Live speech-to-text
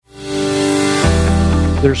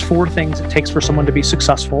There's 4 things it takes for someone to be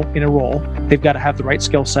successful in a role. They've got to have the right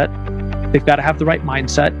skill set. They've got to have the right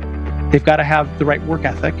mindset. They've got to have the right work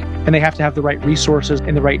ethic. And they have to have the right resources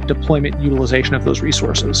and the right deployment and utilization of those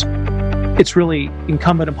resources. It's really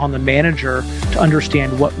incumbent upon the manager to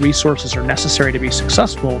understand what resources are necessary to be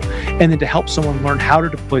successful, and then to help someone learn how to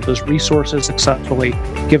deploy those resources successfully,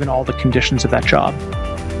 given all the conditions of that job.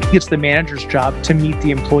 It's the manager's job to meet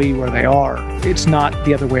the employee where they are. It's not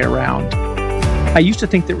the other way around. I used to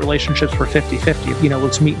think that relationships were 50-50,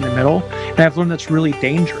 let's meet in the middle. And I've learned that's really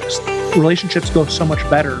dangerous. Relationships go so much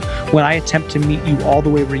better when I attempt to meet you all the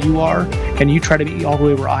way where you are, and you try to meet me all the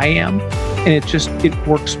way where I am. And it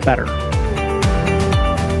works better.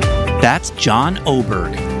 That's John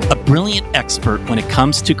Oberg, a brilliant expert when it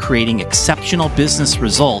comes to creating exceptional business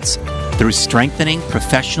results through strengthening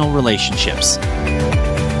professional relationships.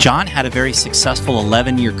 John had a very successful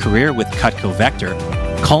 11-year career with Cutco Vector,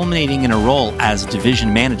 culminating in a role as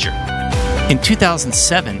division manager. In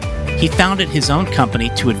 2007, he founded his own company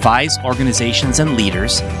to advise organizations and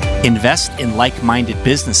leaders, invest in like-minded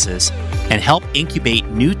businesses, and help incubate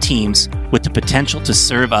new teams with the potential to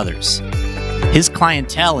serve others. His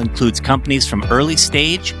clientele includes companies from early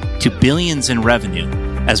stage to billions in revenue,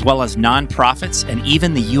 as well as nonprofits and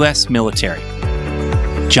even the U.S. military.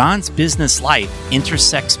 John's business life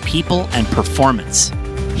intersects people and performance.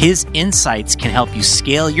 His insights can help you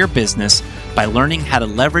scale your business by learning how to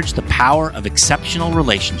leverage the power of exceptional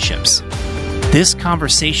relationships. This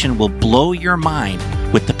conversation will blow your mind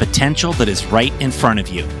with the potential that is right in front of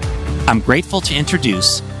you. I'm grateful to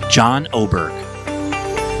introduce John Oberg.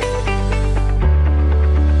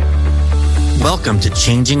 Welcome to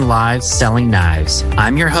Changing Lives Selling Knives.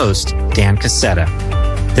 I'm your host, Dan Cassetta.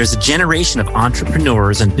 There's a generation of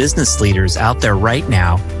entrepreneurs and business leaders out there right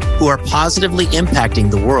now who are positively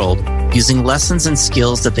impacting the world using lessons and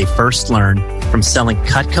skills that they first learned from selling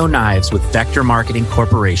Cutco knives with Vector Marketing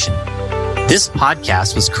Corporation. This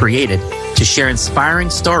podcast was created to share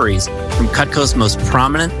inspiring stories from Cutco's most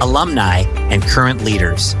prominent alumni and current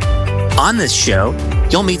leaders. On this show,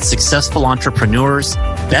 you'll meet successful entrepreneurs,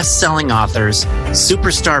 best-selling authors,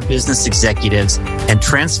 superstar business executives, and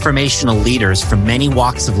transformational leaders from many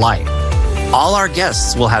walks of life. All our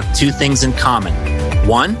guests will have 2 things in common.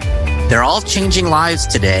 1, they're all changing lives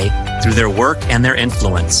today through their work and their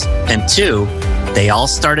influence. And 2, they all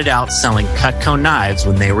started out selling Cutco knives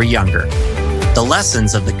when they were younger. The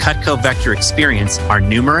lessons of the Cutco Vector experience are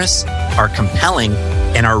numerous, are compelling,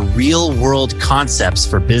 and are real-world concepts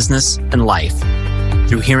for business and life.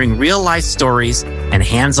 Through hearing real-life stories and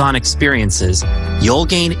hands-on experiences, you'll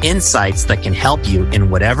gain insights that can help you in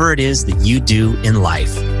whatever it is that you do in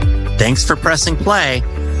life. Thanks for pressing play.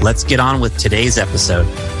 Let's get on with today's episode.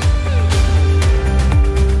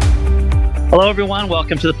 Hello, everyone.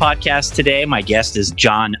 Welcome to the podcast today. My guest is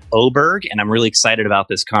John Oberg, and I'm really excited about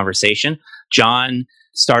this conversation. John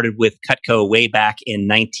started with Cutco way back in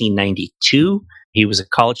 1992. He was a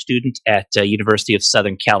college student at University of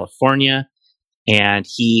Southern California, and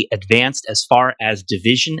he advanced as far as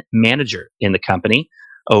division manager in the company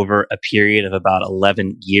over a period of about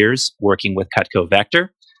 11 years working with Cutco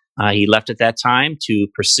Vector. He left at that time to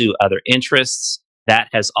pursue other interests. That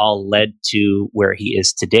has all led to where he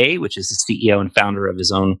is today, which is the CEO and founder of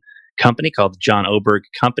his own company called John Oberg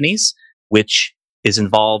Companies, which is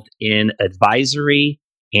involved in advisory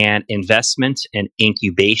and investment and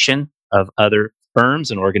incubation of other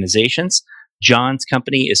firms and organizations. John's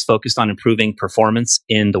company is focused on improving performance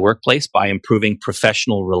in the workplace by improving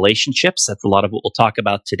professional relationships. That's a lot of what we'll talk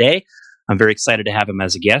about today. I'm very excited to have him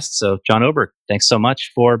as a guest. So, John Oberg, thanks so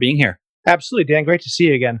much for being here. Absolutely, Dan. Great to see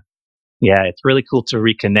you again. Yeah, it's really cool to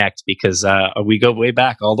reconnect because we go way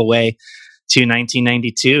back, all the way to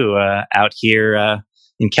 1992 out here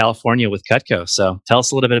in California with Cutco. So tell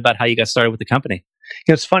us a little bit about how you got started with the company.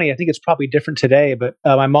 It's funny. I think it's probably different today, but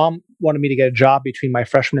my mom wanted me to get a job between my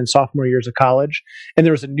freshman and sophomore years of college. And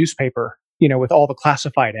there was a newspaper, with all the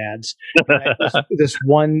classified ads. This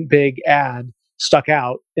one big ad stuck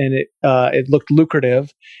out, and it looked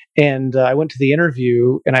lucrative. And I went to the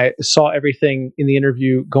interview, and I saw everything in the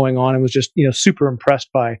interview going on, and was just super impressed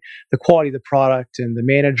by the quality of the product. And the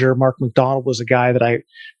manager, Mark McDonald, was a guy that I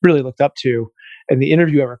really looked up to. And the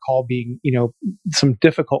interview I recall being, some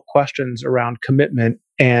difficult questions around commitment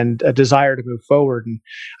and a desire to move forward. And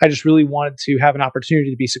I just really wanted to have an opportunity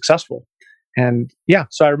to be successful. And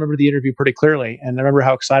so I remember the interview pretty clearly. And I remember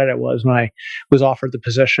how excited I was when I was offered the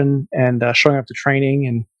position and showing up to training.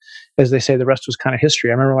 And as they say, the rest was kind of history.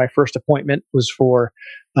 I remember my first appointment was for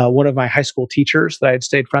one of my high school teachers that I had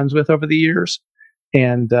stayed friends with over the years.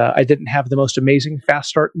 And I didn't have the most amazing fast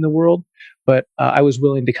start in the world, but I was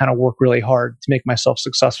willing to kind of work really hard to make myself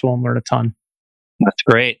successful and learn a ton. That's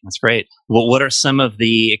great. That's great. Well, what are some of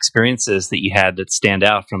the experiences that you had that stand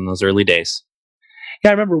out from those early days?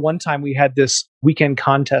 Yeah, I remember one time we had this weekend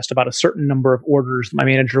contest about a certain number of orders that my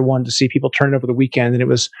manager wanted to see people turn over the weekend. And it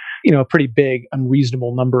was, a pretty big,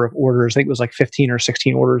 unreasonable number of orders. I think it was like 15 or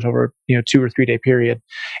 16 orders over, 2 or 3 day period.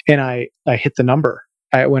 And I hit the number.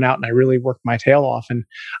 I went out and I really worked my tail off. And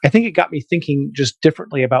I think it got me thinking just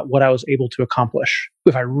differently about what I was able to accomplish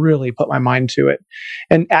if I really put my mind to it.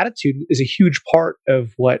 And attitude is a huge part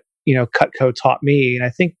of what Cutco taught me. And I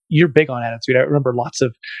think you're big on attitude. I remember lots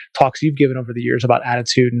of talks you've given over the years about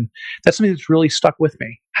attitude. And that's something that's really stuck with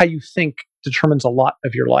me. How you think determines a lot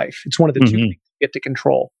of your life. It's one of the two things you get to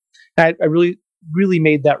control. And I really, really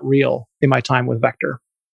made that real in my time with Vector.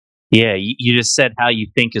 Yeah, you just said how you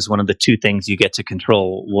think is one of the two things you get to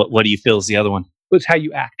control. What do you feel is the other one? It's how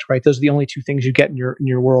you act, right? Those are the only two things you get in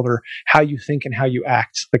your world, or how you think and how you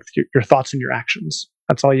act, like your thoughts and your actions.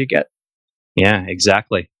 That's all you get. Yeah,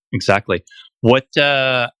 exactly. What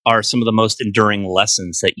are some of the most enduring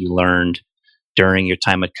lessons that you learned during your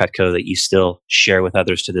time at Cutco that you still share with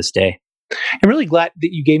others to this day? I'm really glad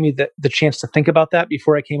that you gave me the chance to think about that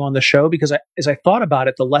before I came on the show, because as I thought about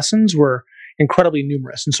it, the lessons were incredibly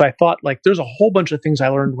numerous. And so I thought, like, there's a whole bunch of things I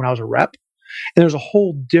learned when I was a rep, and there's a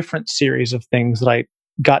whole different series of things that I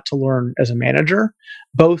got to learn as a manager,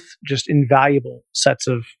 both just invaluable sets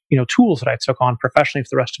of tools that I took on professionally for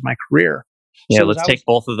the rest of my career. Yeah, So let's take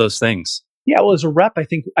both of those things. Yeah, well, as a rep, I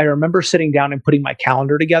think I remember sitting down and putting my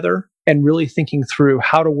calendar together and really thinking through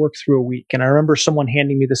how to work through a week. And I remember someone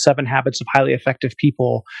handing me the 7 Habits of Highly Effective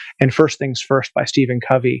People and First Things First by Stephen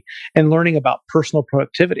Covey, and learning about personal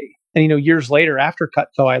productivity. And years later, after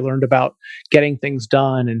Cutco, I learned about getting things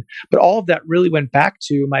done. But all of that really went back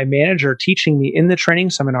to my manager teaching me in the training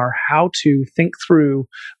seminar how to think through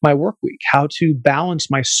my work week, how to balance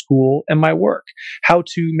my school and my work, how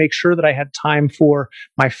to make sure that I had time for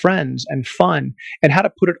my friends and fun, and how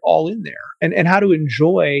to put it all in there, and how to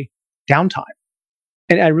enjoy downtime.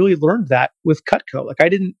 And I really learned that with Cutco.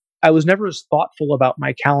 I was never as thoughtful about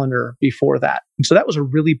my calendar before that. And so that was a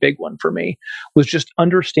really big one for me, was just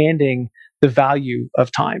understanding the value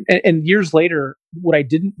of time. And years later, what I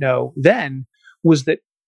didn't know then was that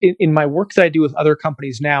in my work that I do with other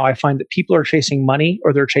companies now, I find that people are chasing money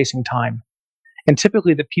or they're chasing time. And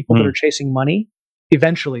typically the people that are chasing money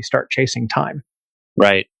eventually start chasing time.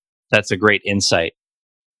 Right. That's a great insight.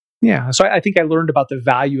 Yeah. So I think I learned about the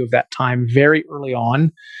value of that time very early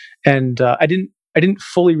on. And I didn't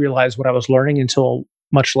fully realize what I was learning until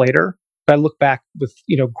much later. But I look back with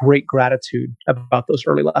great gratitude about those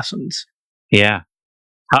early lessons. Yeah.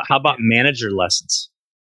 How about manager lessons?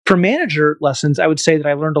 For manager lessons, I would say that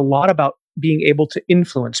I learned a lot about being able to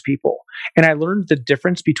influence people. And I learned the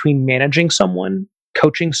difference between managing someone,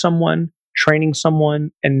 coaching someone, training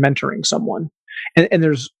someone, and mentoring someone. And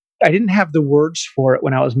I didn't have the words for it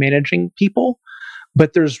when I was managing people,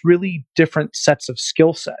 but there's really different sets of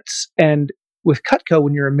skill sets. And with Cutco,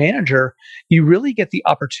 when you're a manager, you really get the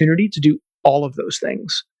opportunity to do all of those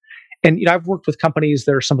things. And I've worked with companies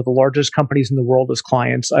that are some of the largest companies in the world as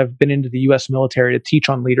clients. I've been into the US military to teach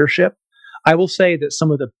on leadership. I will say that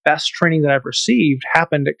some of the best training that I've received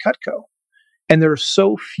happened at Cutco. And there are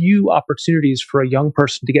so few opportunities for a young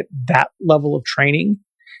person to get that level of training,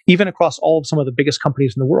 even across all of some of the biggest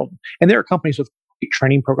companies in the world. And there are companies with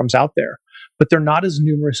training programs out there, but they're not as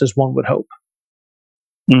numerous as one would hope.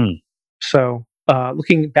 So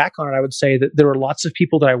looking back on it, I would say that there were lots of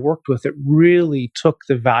people that I worked with that really took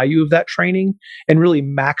the value of that training and really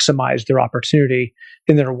maximized their opportunity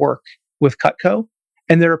in their work with Cutco.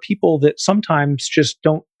 And there are people that sometimes just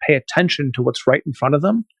don't pay attention to what's right in front of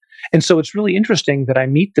them. And so it's really interesting that I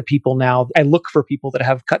meet the people now. I look for people that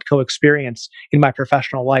have Cutco experience in my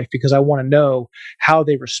professional life because I want to know how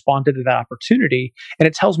they responded to that opportunity. And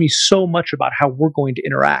it tells me so much about how we're going to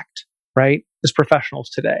interact, right, as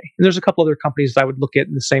professionals today. And there's a couple other companies that I would look at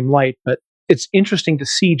in the same light, but it's interesting to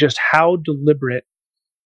see just how deliberate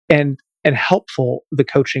and helpful the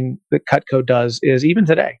coaching that Cutco does is even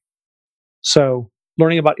today. So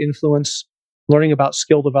learning about influence, learning about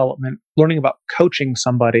skill development, learning about coaching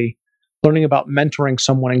somebody, learning about mentoring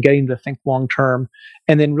someone and getting to think long term,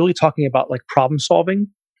 and then really talking about like problem solving.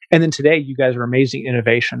 And then today, you guys are amazing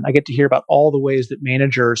innovation. I get to hear about all the ways that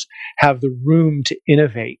managers have the room to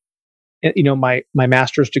innovate. My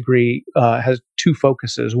master's degree has 2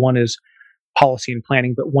 focuses. One is policy and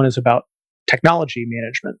planning, but one is about technology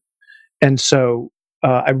management. And so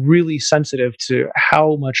I'm really sensitive to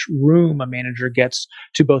how much room a manager gets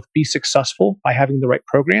to both be successful by having the right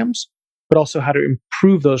programs, but also how to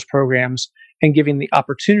improve those programs and giving the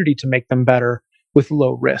opportunity to make them better with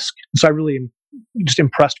low risk. So I really am just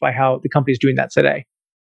impressed by how the company is doing that today.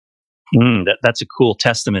 That's a cool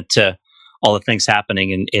testament to all the things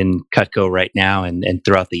happening in Cutco right now and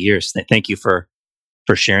throughout the years. Thank you for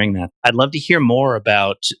sharing that. I'd love to hear more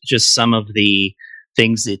about just some of the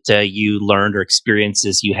things that you learned or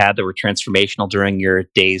experiences you had that were transformational during your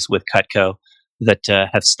days with Cutco that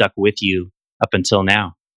have stuck with you up until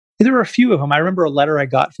now. There were a few of them. I remember a letter I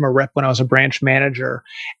got from a rep when I was a branch manager,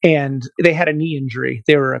 and they had a knee injury.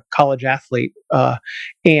 They were a college athlete,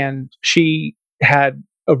 and she had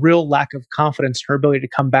a real lack of confidence in her ability to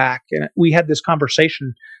come back. And we had this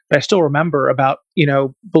conversation that I still remember about,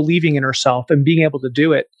 believing in herself and being able to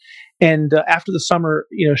do it. And after the summer,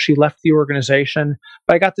 she left the organization.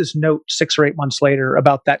 But I got this note 6 or 8 months later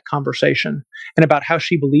about that conversation and about how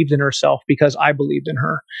she believed in herself because I believed in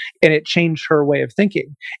her. And it changed her way of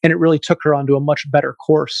thinking. And it really took her onto a much better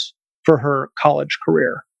course for her college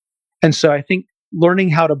career. And so I think learning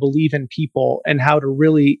how to believe in people and how to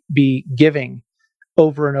really be giving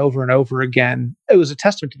over and over and over again, it was a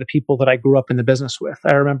testament to the people that I grew up in the business with.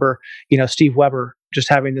 I remember, Steve Weber just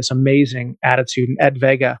having this amazing attitude, and Ed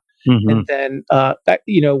Vega. Mm-hmm. And then,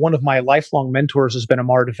 one of my lifelong mentors has been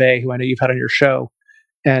Amar DeVay, who I know you've had on your show.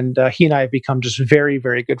 And he and I have become just very,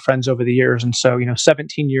 very good friends over the years. And so,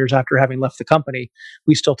 17 years after having left the company,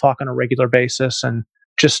 we still talk on a regular basis. And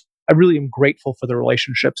just, I really am grateful for the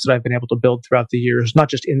relationships that I've been able to build throughout the years, not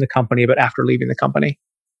just in the company, but after leaving the company.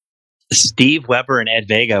 Steve Weber and Ed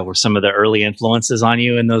Vega were some of the early influences on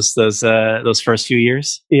you in those first few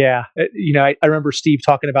years. Yeah, I remember Steve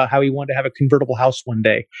talking about how he wanted to have a convertible house one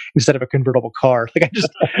day instead of a convertible car.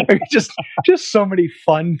 Like just so many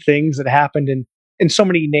fun things that happened, and so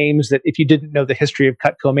many names that if you didn't know the history of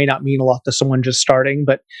Cutco may not mean a lot to someone just starting.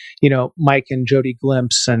 But Mike and Jody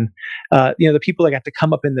Glimpse, and the people I got to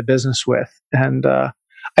come up in the business with, and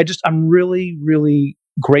I'm really, really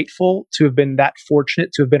grateful to have been that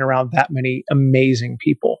fortunate to have been around that many amazing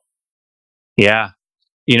people. Yeah.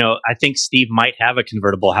 I think Steve might have a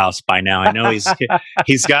convertible house by now. I know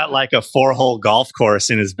he's got like a 4-hole golf course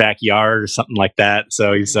in his backyard or something like that.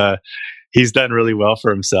 So he's done really well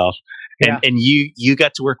for himself. And you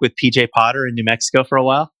got to work with PJ Potter in New Mexico for a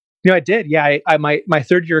while? I did. Yeah. My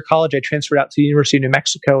third year of college, I transferred out to the University of New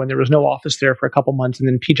Mexico, and there was no office there for a couple months. And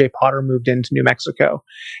then PJ Potter moved into New Mexico.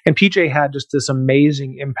 And PJ had just this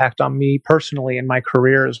amazing impact on me personally in my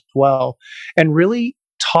career as well, and really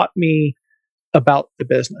taught me about the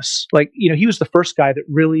business. He was the first guy that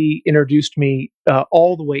really introduced me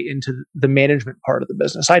all the way into the management part of the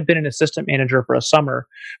business. I'd been an assistant manager for a summer,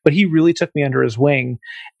 but he really took me under his wing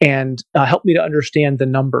and helped me to understand the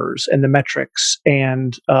numbers and the metrics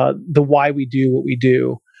and the why we do what we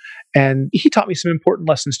do. And he taught me some important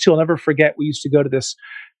lessons too. I'll never forget, we used to go to this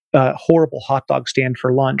horrible hot dog stand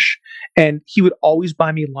for lunch, and he would always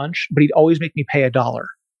buy me lunch, but he'd always make me pay $1.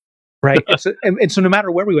 Right. And so no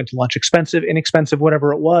matter where we went to lunch, expensive, inexpensive,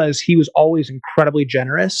 whatever it was, he was always incredibly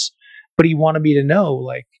generous, but he wanted me to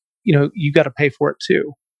know, you got to pay for it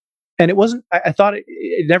too. And it wasn't, I thought it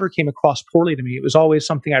never came across poorly to me. It was always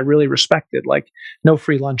something I really respected, like no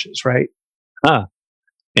free lunches. Right.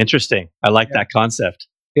 Interesting. I like that concept.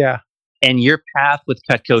 Yeah. And your path with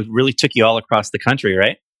Cutco really took you all across the country,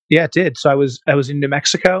 right? Yeah, it did. So I was in New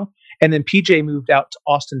Mexico, and then PJ moved out to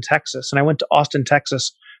Austin, Texas. And I went to Austin,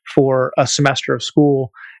 Texas for a semester of school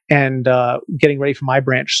and getting ready for my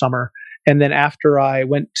branch summer. And then after I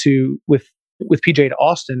went with PJ to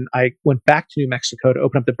Austin, I went back to New Mexico to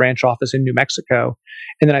open up the branch office in New Mexico.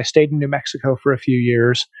 And then I stayed in New Mexico for a few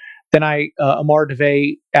years. Then Amar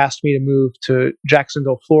DeVay asked me to move to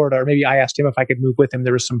Jacksonville, Florida, or maybe I asked him if I could move with him.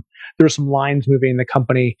 There were some lines moving in the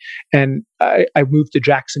company, and I moved to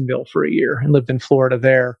Jacksonville for a year and lived in Florida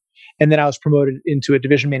there. And then I was promoted into a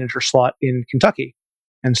division manager slot in Kentucky.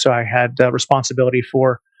 And so I had responsibility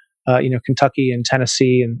for, Kentucky and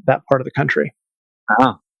Tennessee and that part of the country.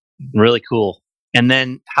 Oh, really cool. And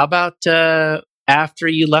then how about after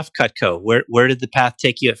you left Cutco? Where did the path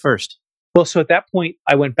take you at first? Well, so at that point,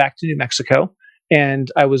 I went back to New Mexico, and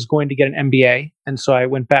I was going to get an MBA. And so I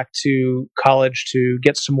went back to college to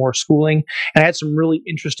get some more schooling. And I had some really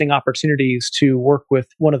interesting opportunities to work with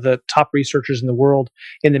one of the top researchers in the world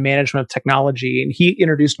in the management of technology. And he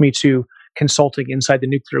introduced me to consulting inside the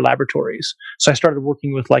nuclear laboratories. So I started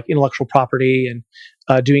working with intellectual property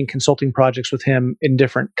and doing consulting projects with him in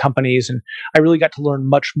different companies. And I really got to learn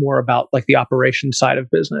much more about the operations side of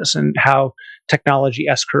business and how technology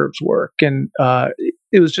S-curves work. And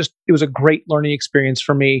it was a great learning experience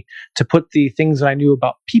for me to put the things that I knew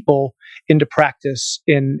about people into practice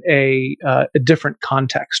in a different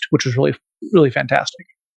context, which was really, really fantastic.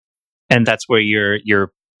 And that's where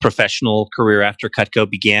your professional career after Cutco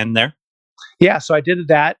began there? Yeah, so I did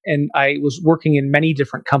that, and I was working in many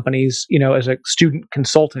different companies, as a student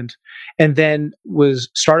consultant, and then was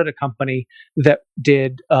started a company that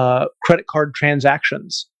did credit card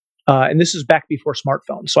transactions. And this is back before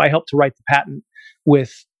smartphones. So I helped to write the patent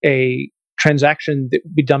with a transaction that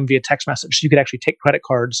would be done via text message. So you could actually take credit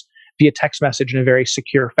cards via text message in a very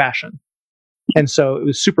secure fashion. And so it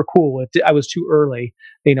was super cool. I was too early.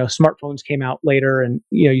 Smartphones came out later, and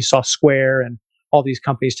you saw Square and all these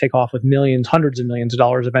companies take off with millions, hundreds of millions of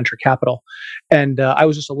dollars of venture capital. And I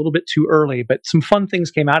was just a little bit too early, but some fun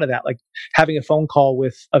things came out of that, like having a phone call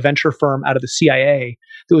with a venture firm out of the CIA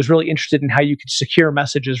that was really interested in how you could secure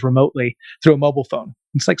messages remotely through a mobile phone.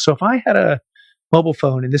 It's like, so if I had a mobile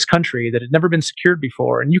phone in this country that had never been secured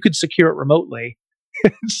before and you could secure it remotely,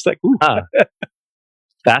 it's like, ooh.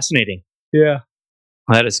 Fascinating. Yeah.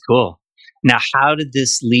 That is cool. Now, how did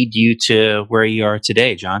this lead you to where you are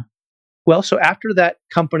today, John? Well, so after that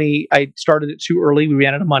company, I started it too early. We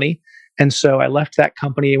ran out of money. And so I left that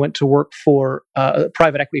company. I went to work for a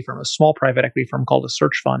private equity firm, a small private equity firm called a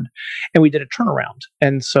Search Fund. And we did a turnaround.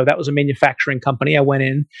 And so that was a manufacturing company. I went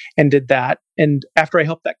in and did that. And after I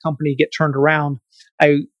helped that company get turned around,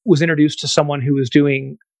 I was introduced to someone who was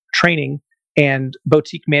doing training and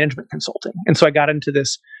boutique management consulting. And so I got into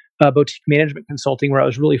this boutique management consulting where I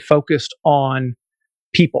was really focused on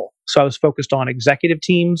people. So I was focused on executive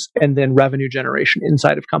teams and then revenue generation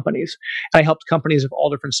inside of companies. And I helped companies of all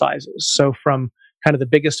different sizes. So from kind of the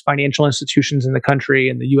biggest financial institutions in the country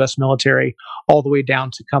and the US military, all the way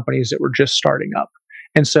down to companies that were just starting up.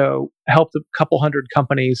 And so I helped a couple hundred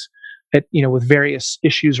companies with various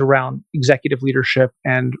issues around executive leadership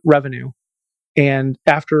and revenue. And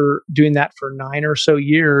after doing that for 9 or so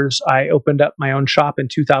years, I opened up my own shop in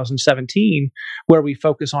 2017, where we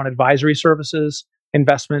focus on advisory services,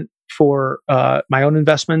 investment for my own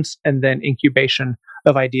investments, and then incubation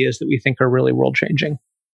of ideas that we think are really world changing.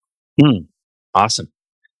 Awesome.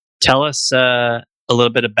 Tell us a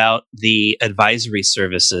little bit about the advisory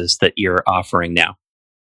services that you're offering now.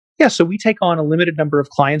 Yeah, so we take on a limited number of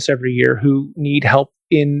clients every year who need help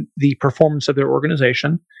in the performance of their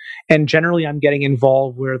organization. And generally, I'm getting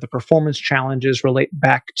involved where the performance challenges relate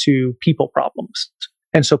back to people problems.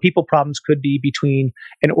 And so people problems could be between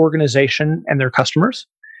an organization and their customers.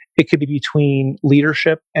 It could be between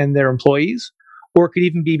leadership and their employees, or it could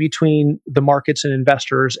even be between the markets and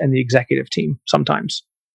investors and the executive team sometimes.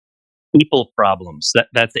 People problems.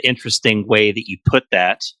 That's the interesting way that you put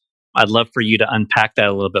that. I'd love for you to unpack that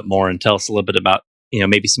a little bit more and tell us a little bit about,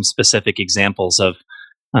 maybe some specific examples of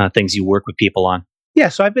things you work with people on. Yeah,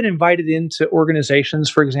 so I've been invited into organizations,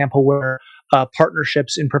 for example, where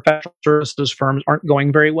partnerships in professional services firms aren't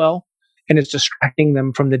going very well, and it's distracting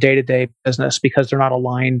them from the day-to-day business because they're not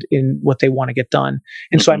aligned in what they want to get done.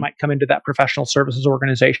 And so I might come into that professional services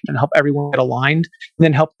organization and help everyone get aligned, and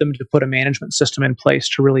then help them to put a management system in place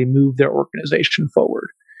to really move their organization forward.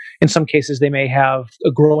 In some cases, they may have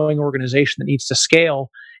a growing organization that needs to scale,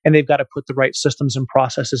 and they've got to put the right systems and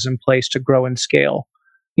processes in place to grow and scale.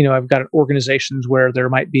 I've got organizations where there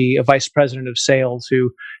might be a vice president of sales who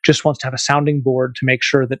just wants to have a sounding board to make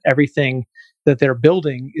sure that everything that they're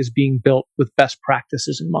building is being built with best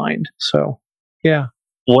practices in mind. So, yeah.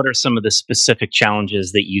 What are some of the specific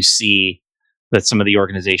challenges that you see that some of the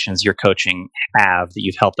organizations you're coaching have that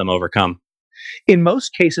you've helped them overcome? In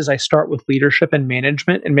most cases, I start with leadership and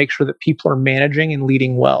management and make sure that people are managing and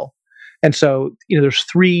leading well. And so, there's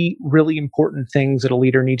 3 really important things that a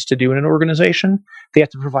leader needs to do in an organization. They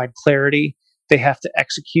have to provide clarity, they have to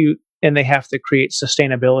execute, and they have to create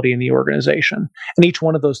sustainability in the organization. And each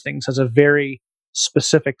one of those things has a very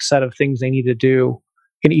specific set of things they need to do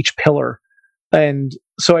in each pillar. And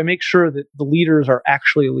so I make sure that the leaders are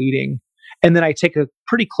actually leading. And then I take a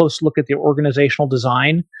pretty close look at the organizational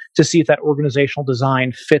design to see if that organizational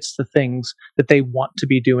design fits the things that they want to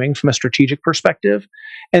be doing from a strategic perspective.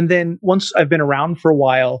 And then once I've been around for a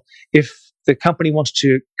while, if the company wants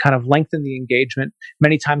to kind of lengthen the engagement,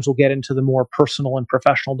 many times we'll get into the more personal and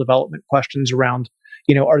professional development questions around,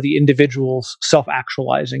 are the individuals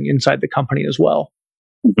self-actualizing inside the company as well?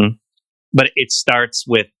 Mm-hmm. But it starts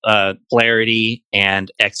with clarity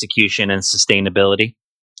and execution and sustainability.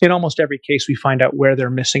 In almost every case, we find out where they're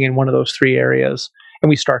missing in one of those 3 areas, and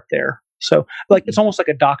we start there. So, it's almost like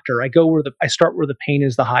a doctor. I start where the pain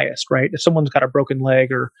is the highest, right? If someone's got a broken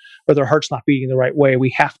leg or their heart's not beating the right way,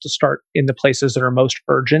 we have to start in the places that are most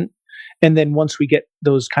urgent. And then once we get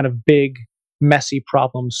those kind of big, messy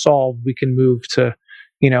problem solved, we can move to,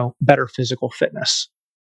 better physical fitness.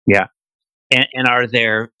 Yeah. And are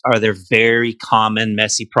there very common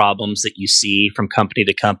messy problems that you see from company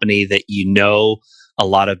to company that a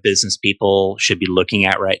lot of business people should be looking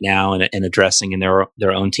at right now and addressing in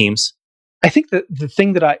their own teams? I think that the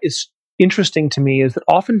thing that is interesting to me is that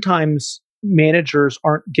oftentimes managers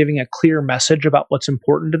aren't giving a clear message about what's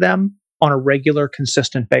important to them on a regular,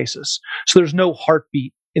 consistent basis. So there's no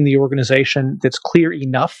heartbeat in the organization that's clear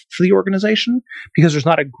enough for the organization because there's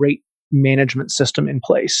not a great management system in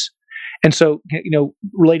place. And so,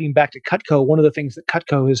 relating back to Cutco, one of the things that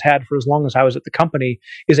Cutco has had for as long as I was at the company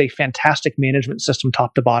is a fantastic management system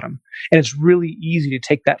top to bottom. And it's really easy to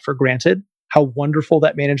take that for granted, how wonderful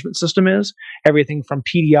that management system is. Everything from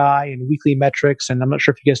PDI and weekly metrics, and I'm not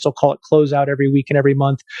sure if you guys still call it closeout every week and every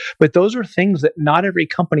month, but those are things that not every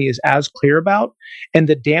company is as clear about. And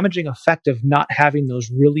the damaging effect of not having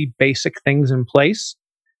those really basic things in place,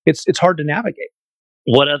 it's hard to navigate.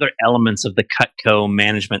 What other elements of the Cutco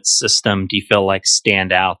management system do you feel like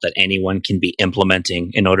stand out that anyone can be implementing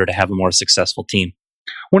in order to have a more successful team?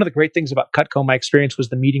 One of the great things about Cutco, my experience, was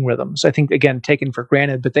the meeting rhythms. I think, again, taken for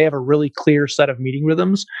granted, but they have a really clear set of meeting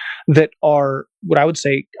rhythms that are what I would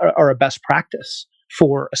say are a best practice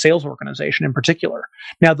for a sales organization in particular.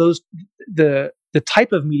 Now, the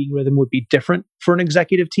type of meeting rhythm would be different for an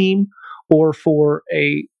executive team or for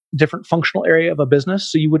a different functional area of a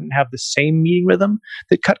business. So you wouldn't have the same meeting rhythm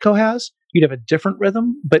that Cutco has. You'd have a different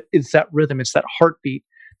rhythm, but it's that rhythm, it's that heartbeat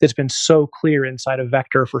that's been so clear inside of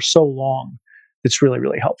Vector for so long. It's really,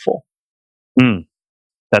 really helpful.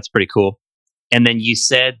 That's pretty cool. And then you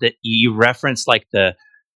said that you referenced like the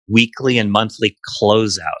weekly and monthly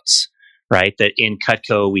closeouts, right? That in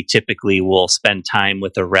Cutco, we typically will spend time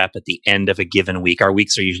with a rep at the end of a given week. Our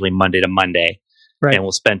weeks are usually Monday to Monday. Right. And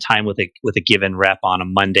we'll spend time with a given rep on a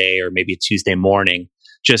Monday or maybe a Tuesday morning,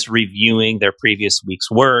 just reviewing their previous week's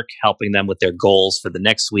work, helping them with their goals for the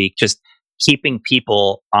next week, just keeping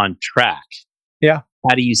people on track. Yeah.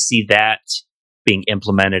 How do you see that being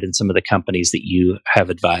implemented in some of the companies that you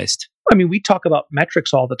have advised? I mean, we talk about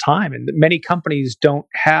metrics all the time, and many companies don't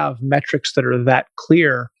have metrics that are that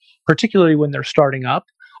clear, particularly when they're starting up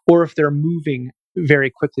or if they're moving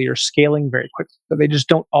very quickly or scaling very quickly. They just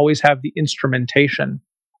don't always have the instrumentation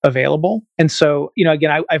available. And so,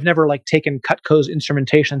 again, I've never taken Cutco's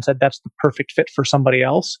instrumentation and said that's the perfect fit for somebody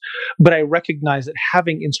else. But I recognize that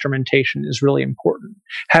having instrumentation is really important.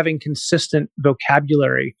 Having consistent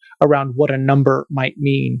vocabulary around what a number might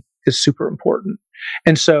mean is super important.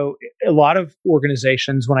 And so a lot of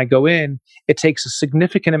organizations, when I go in, it takes a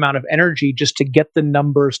significant amount of energy just to get the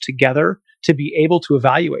numbers together to be able to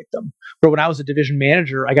evaluate them. But when I was a division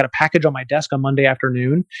manager, I got a package on my desk on Monday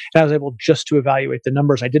afternoon, and I was able just to evaluate the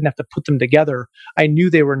numbers. I didn't have to put them together. I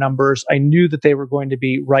knew they were numbers. I knew that they were going to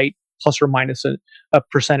be right, plus or minus a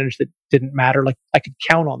percentage that didn't matter. Like I could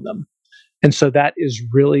count on them. And so that is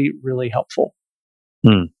really, really helpful.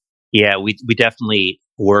 Yeah, we definitely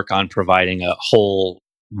work on providing a whole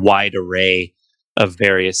wide array of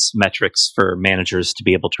various metrics for managers to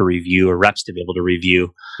be able to review or reps to be able to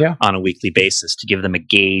review on a weekly basis to give them a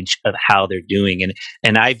gauge of how they're doing.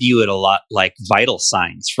 And I view it a lot like vital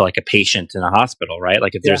signs for like a patient in a hospital, right?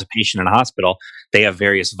 Like if there's a patient in a hospital, they have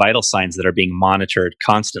various vital signs that are being monitored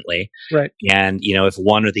constantly. Right. And, if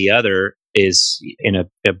one or the other is in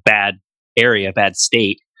a bad area, bad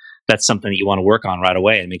state, that's something that you want to work on right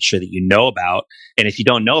away and make sure that you know about. And if you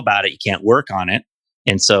don't know about it, you can't work on it.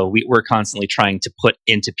 And so we're constantly trying to put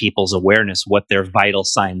into people's awareness what their vital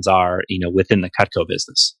signs are, within the Cutco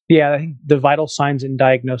business. Yeah, I think the vital signs in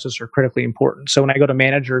diagnosis are critically important. So when I go to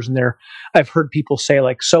managers and I've heard people say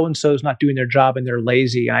like, so-and-so is not doing their job and they're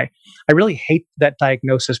lazy. I really hate that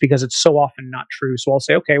diagnosis because it's so often not true. So I'll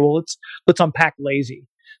say, okay, well, let's unpack lazy.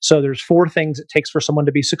 So there's 4 things it takes for someone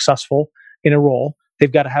to be successful in a role.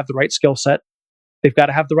 They've got to have the right skill set. They've got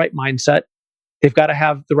to have the right mindset. They've got to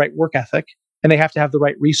have the right work ethic. And they have to have the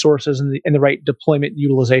right resources and the right deployment and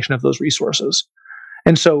utilization of those resources.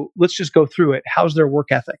 And so let's just go through it. How's their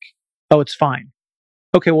work ethic? Oh, it's fine.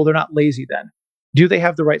 Okay, well, they're not lazy then. Do they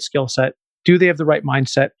have the right skill set? Do they have the right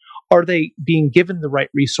mindset? Are they being given the right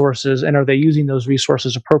resources, and are they using those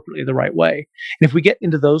resources appropriately the right way? And if we get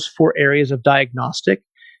into those 4 areas of diagnostic,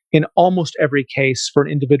 in almost every case for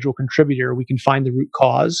an individual contributor, we can find the root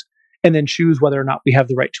cause and then choose whether or not we have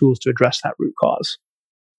the right tools to address that root cause.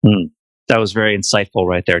 That was very insightful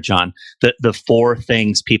right there, John. The 4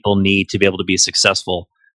 things people need to be able to be successful: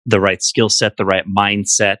 the right skill set, the right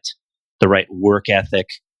mindset, the right work ethic,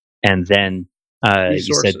 and then You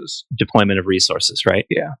said resources. deployment of resources, right?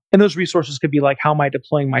 Yeah. And those resources could be like, how am I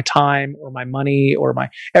deploying my time or my money or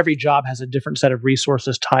every job has a different set of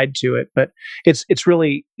resources tied to it. But it's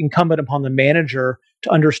really incumbent upon the manager to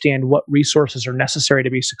understand what resources are necessary to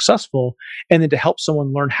be successful and then to help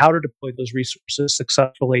someone learn how to deploy those resources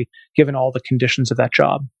successfully given all the conditions of that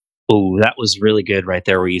job. Oh, that was really good right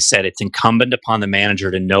there, where you said it's incumbent upon the manager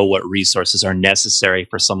to know what resources are necessary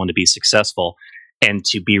for someone to be successful and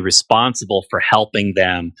to be responsible for helping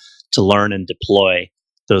them to learn and deploy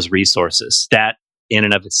those resources. That in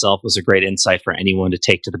and of itself was a great insight for anyone to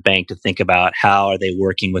take to the bank to think about how are they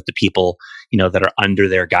working with the people, that are under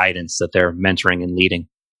their guidance, that they're mentoring and leading.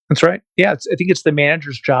 That's right. Yeah, I think it's the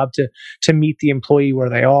manager's job to meet the employee where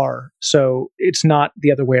they are. So it's not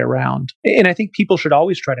the other way around. And I think people should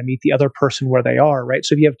always try to meet the other person where they are, right?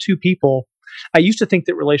 So if you have two people, I used to think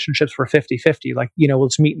that relationships were 50-50, like,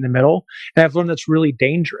 let's meet in the middle. And I've learned that's really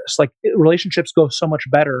dangerous. Like relationships go so much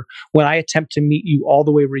better when I attempt to meet you all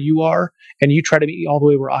the way where you are and you try to meet me all the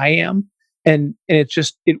way where I am. And it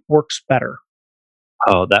works better.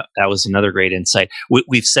 Oh, that was another great insight.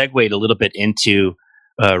 We've segued a little bit into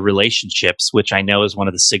relationships, which I know is one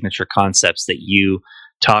of the signature concepts that you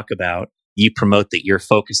talk about. You promote that you're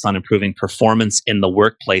focused on improving performance in the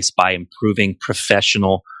workplace by improving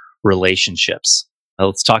professional relationships.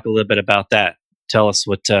 Let's talk a little bit about that. Tell us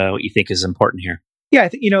what you think is important here. Yeah, I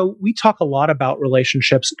think, we talk a lot about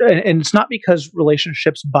relationships, and it's not because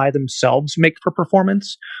relationships by themselves make for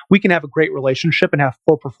performance. We can have a great relationship and have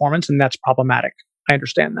poor performance, and that's problematic. I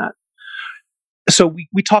understand that. So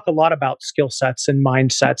we talk a lot about skill sets and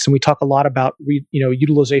mindsets, and we talk a lot about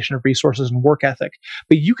utilization of resources and work ethic.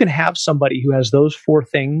 But you can have somebody who has those four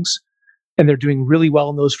things, and they're doing really well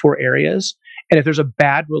in those four areas. And if there's a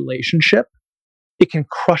bad relationship, it can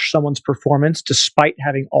crush someone's performance despite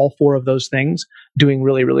having all four of those things doing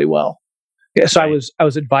really, really well. Yeah, so right. I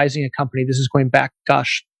was advising a company. This is going back,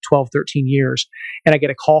 12, 13 years. And I get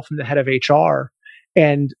a call from the head of HR.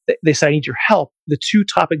 And they said, I need your help. The two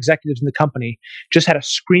top executives in the company just had a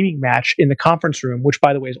screaming match in the conference room, which,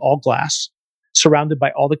 by the way, is all glass, surrounded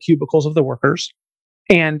by all the cubicles of the workers.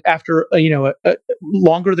 And after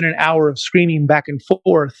longer than an hour of screaming back and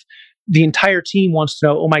forth, the entire team wants to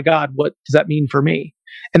know, oh my God, what does that mean for me?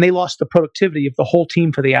 And they lost the productivity of the whole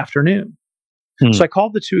team for the afternoon. So I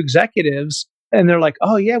called the two executives and they're like,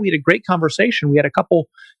 oh yeah, we had a great conversation. We had a couple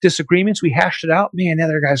disagreements. We hashed it out. Man, the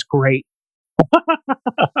other guy's great.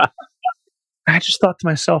 I just thought to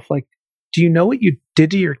myself, like, do you know what you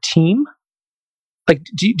did to your team? Like,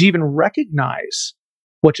 do you even recognize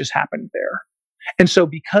what just happened there? And so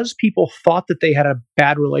because people thought that they had a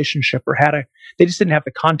bad relationship or they just didn't have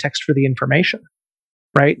the context for the information,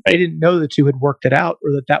 right? They didn't know the two had worked it out or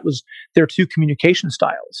that was their two communication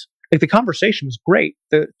styles. Like the conversation was great.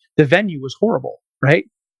 The venue was horrible, right?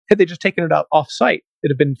 Had they just taken it out off site,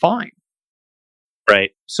 it'd have been fine.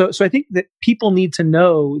 Right. So I think that people need to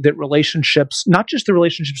know that relationships, not just the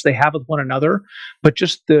relationships they have with one another, but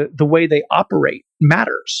just the way they operate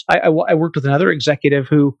matters. I worked with another executive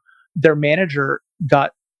who their manager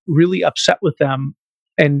got really upset with them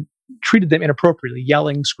and treated them inappropriately,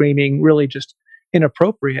 yelling, screaming, really just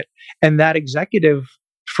inappropriate. And that executive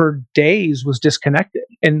for days was disconnected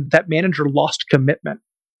and that manager lost commitment.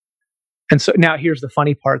 And so now here's the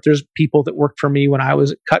funny part. There's people that worked for me when I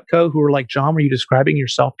was at Cutco who were like, John, were you describing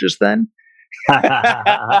yourself just then?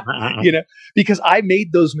 Because I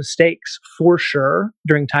made those mistakes for sure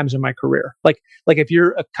during times in my career. Like if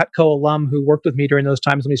you're a Cutco alum who worked with me during those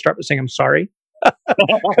times, let me start by saying I'm sorry.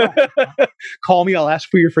 Call me. I'll ask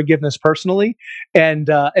for your forgiveness personally. And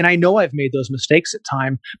I know I've made those mistakes at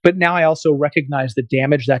time, but now I also recognize the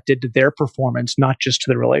damage that did to their performance, not just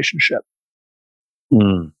to the relationship.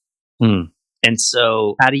 And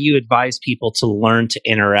so how do you advise people to learn to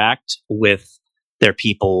interact with their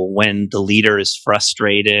people when the leader is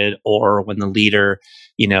frustrated or when the leader,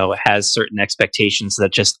 has certain expectations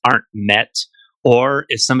that just aren't met? Or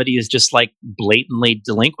if somebody is just like blatantly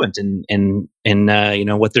delinquent in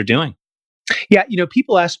what they're doing? Yeah,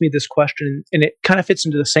 people ask me this question and it kind of fits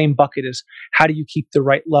into the same bucket as how do you keep the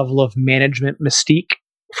right level of management mystique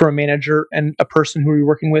for a manager and a person who you're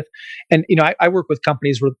working with. And, I work with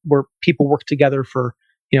companies where people work together for,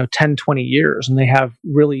 10, 20 years and they have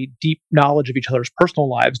really deep knowledge of each other's personal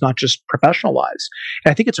lives, not just professional lives.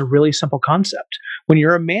 And I think it's a really simple concept. When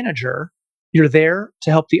you're a manager, you're there to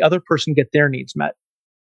help the other person get their needs met.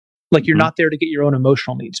 Like you're not there to get your own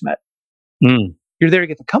emotional needs met. You're there to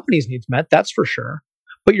get the company's needs met, that's for sure.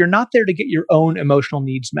 But you're not there to get your own emotional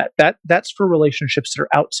needs met. That's for relationships that are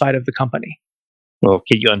outside of the company. Well,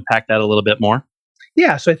 could you unpack that a little bit more?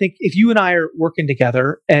 Yeah. So I think if you and I are working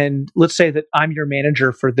together, and let's say that I'm your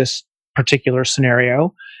manager for this particular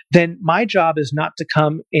scenario, then my job is not to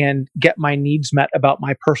come and get my needs met about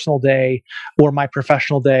my personal day or my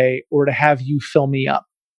professional day or to have you fill me up.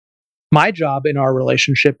 My job in our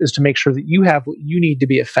relationship is to make sure that you have what you need to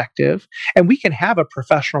be effective. And we can have a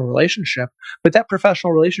professional relationship, but that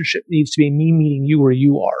professional relationship needs to be me meeting you where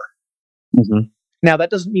you are. Mm-hmm. Now, that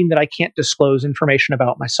doesn't mean that I can't disclose information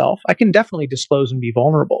about myself. I can definitely disclose and be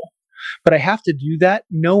vulnerable, but I have to do that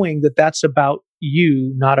knowing that that's about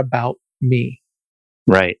you, not about me.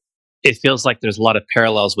 Right. It feels like there's a lot of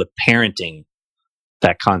parallels with parenting,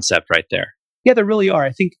 that concept right there. Yeah, there really are.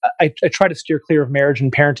 I think I try to steer clear of marriage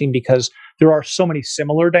and parenting because there are so many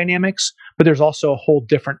similar dynamics, but there's also a whole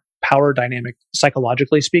different power dynamic,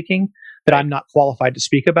 psychologically speaking, that I'm not qualified to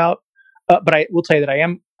speak about. But I will tell you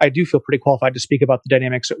that I do feel pretty qualified to speak about the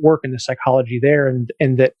dynamics at work and the psychology there,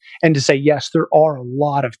 and to say yes, there are a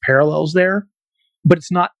lot of parallels there, but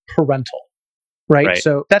it's not parental, right?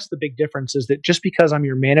 So that's the big difference: is that just because I'm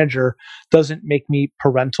your manager doesn't make me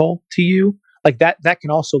parental to you. Like that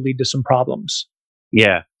can also lead to some problems.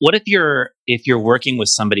 Yeah. What if you're working with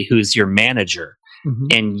somebody who's your manager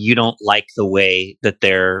and you don't like the way that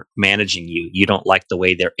they're managing you? You don't like the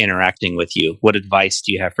way they're interacting with you. What advice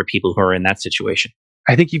do you have for people who are in that situation?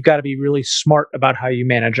 I think you've got to be really smart about how you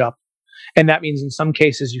manage up. And that means in some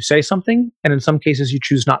cases you say something and in some cases you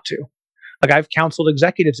choose not to. Like I've counseled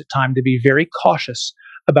executives at times to be very cautious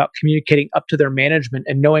about communicating up to their management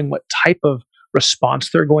and knowing what type of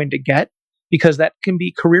response they're going to get, because that can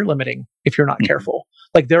be career limiting if you're not careful.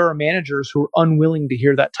 Like there are managers who are unwilling to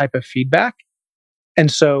hear that type of feedback.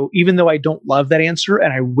 And so even though I don't love that answer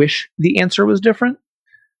and I wish the answer was different,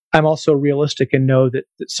 I'm also realistic and know that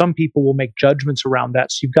some people will make judgments around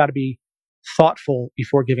that. So you've got to be thoughtful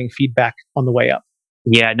before giving feedback on the way up.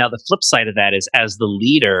 Yeah. Now, the flip side of that is, as the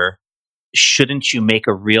leader, shouldn't you make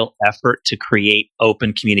a real effort to create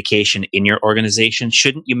open communication in your organization?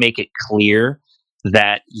 Shouldn't you make it clear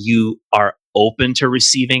that you are open to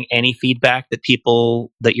receiving any feedback that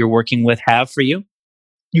people that you're working with have for you?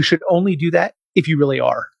 You should only do that if you really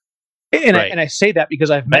are. And, I say that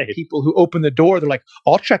because I've met people who open the door. They're like,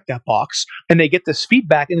 I'll check that box. And they get this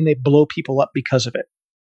feedback and then they blow people up because of it.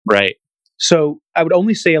 Right. So I would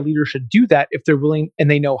only say a leader should do that if they're willing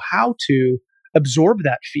and they know how to absorb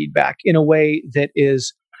that feedback in a way that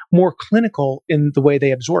is more clinical in the way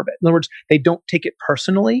they absorb it. In other words, they don't take it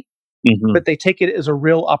personally, but they take it as a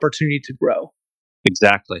real opportunity to grow.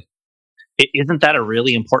 Exactly. Isn't that a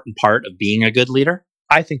really important part of being a good leader?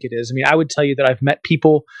 I think it is. I mean, I would tell you that I've met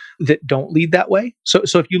people that don't lead that way. So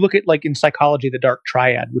if you look at, like in psychology, the dark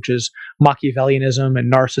triad, which is Machiavellianism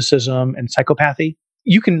and narcissism and psychopathy,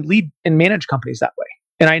 you can lead and manage companies that way.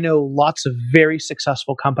 And I know lots of very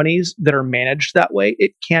successful companies that are managed that way.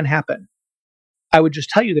 It can happen. I would just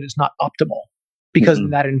tell you that it's not optimal because in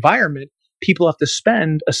that environment, people have to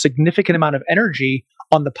spend a significant amount of energy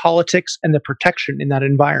on the politics and the protection in that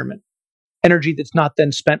environment. Energy that's not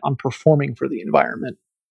then spent on performing for the environment.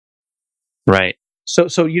 Right.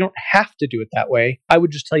 So you don't have to do it that way. I would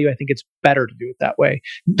just tell you, I think it's better to do it that way.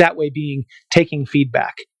 That way being taking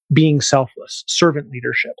feedback, being selfless, servant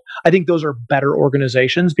leadership. I think those are better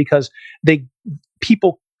organizations because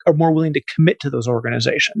people are more willing to commit to those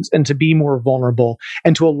organizations and to be more vulnerable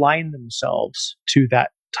and to align themselves to that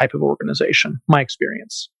type of organization. My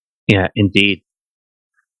experience. Yeah, indeed.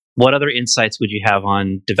 What other insights would you have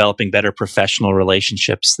on developing better professional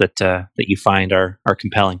relationships that you find are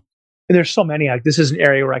compelling? And there's so many. Like, this is an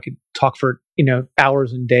area where I could talk for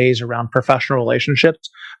hours and days around professional relationships.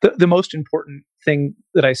 The most important thing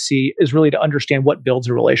that I see is really to understand what builds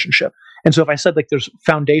a relationship. And so if I said, like, there's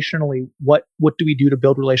foundationally what do we do to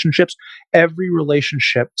build relationships? Every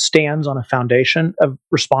relationship stands on a foundation of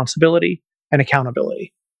responsibility and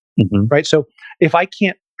accountability. Right? So if I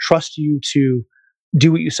can't trust you to do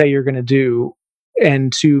what you say you're going to do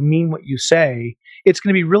and to mean what you say, it's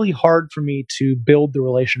going to be really hard for me to build the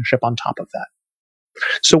relationship on top of that.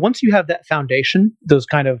 So once you have that foundation, those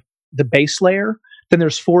kind of the base layer, then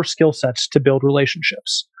there's 4 skill sets to build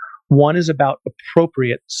relationships. One is about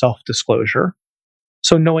appropriate self-disclosure.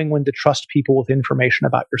 So knowing when to trust people with information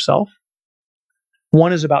about yourself.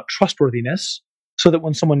 One is about trustworthiness, so that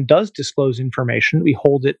when someone does disclose information, we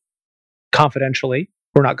hold it confidentially.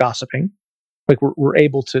 We're not gossiping. Like we're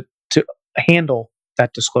able to handle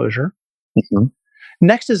that disclosure.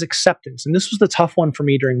 Next is acceptance. And this was the tough one for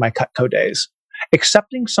me during my Cutco days.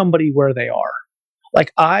 Accepting somebody where they are.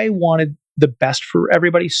 Like, I wanted the best for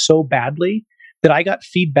everybody so badly that I got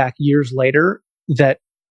feedback years later that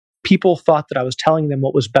people thought that I was telling them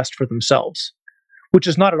what was best for themselves, which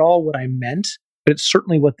is not at all what I meant. but it's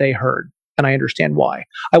certainly what they heard. And I understand why.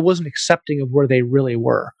 I wasn't accepting of where they really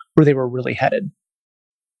were, where they were really headed.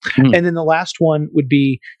 And then the last one would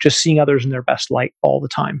be just seeing others in their best light all the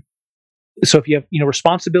time. So if you have,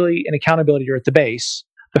 responsibility and accountability are at the base,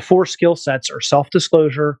 the 4 skill sets are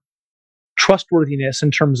self-disclosure, trustworthiness in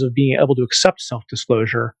terms of being able to accept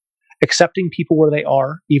self-disclosure, accepting people where they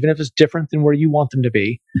are, even if it's different than where you want them to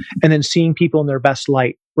be, and then seeing people in their best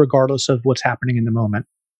light, regardless of what's happening in the moment.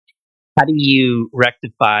 How do you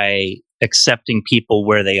rectify accepting people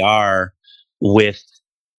where they are with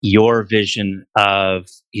your vision of,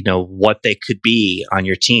 what they could be on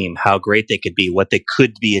your team, how great they could be, what they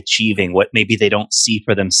could be achieving, what maybe they don't see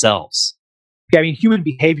for themselves? Yeah, I mean, human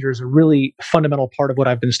behavior is a really fundamental part of what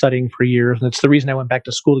I've been studying for years. And it's the reason I went back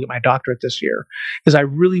to school to get my doctorate this year, is I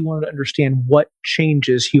really wanted to understand what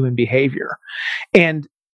changes human behavior. And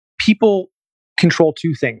people control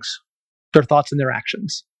 2 things, their thoughts and their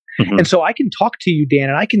actions. And so I can talk to you, Dan,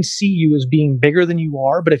 and I can see you as being bigger than you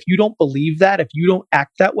are. But if you don't believe that, if you don't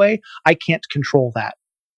act that way, I can't control that.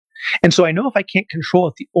 And so I know if I can't control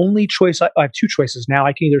it, the only choice, I have 2 choices now.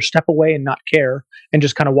 I can either step away and not care and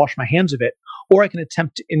just kind of wash my hands of it, or I can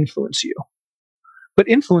attempt to influence you. But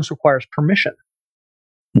influence requires permission.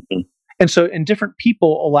 And different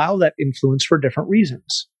people allow that influence for different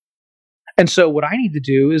reasons. And so what I need to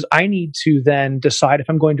do is I need to then decide if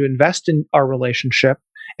I'm going to invest in our relationship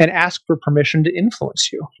and ask for permission to influence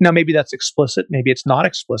you. Now, maybe that's explicit, maybe it's not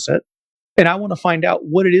explicit. And I want to find out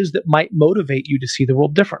what it is that might motivate you to see the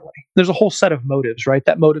world differently. There's a whole set of motives, right?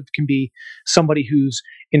 That motive can be somebody who's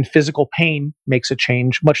in physical pain makes a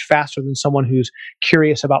change much faster than someone who's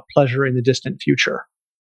curious about pleasure in the distant future.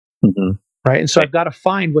 Right? And so I've got to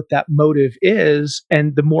find what that motive is.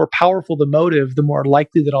 And the more powerful the motive, the more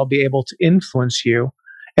likely that I'll be able to influence you.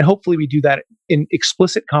 And hopefully we do that in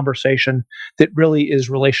explicit conversation that really is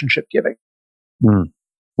relationship giving.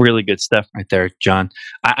 Really good stuff right there, John.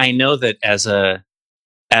 I know that as a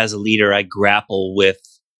leader, I grapple with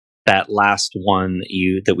that last one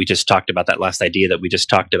that we just talked about, that last idea that we just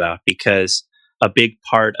talked about, because a big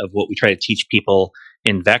part of what we try to teach people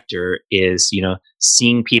in Vector is,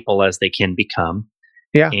 seeing people as they can become,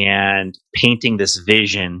 and painting this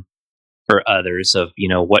vision for others of,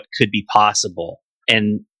 what could be possible.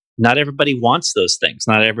 And not everybody wants those things.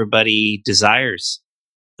 Not everybody desires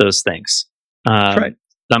those things. Right.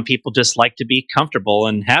 Some people just like to be comfortable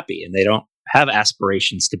and happy, and they don't have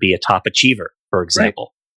aspirations to be a top achiever, for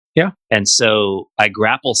example. Right. Yeah. And so I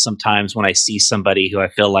grapple sometimes when I see somebody who I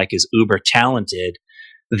feel like is uber talented,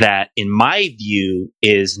 that in my view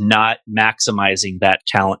is not maximizing that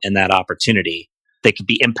talent and that opportunity. They could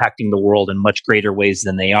be impacting the world in much greater ways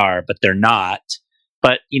than they are, but they're not.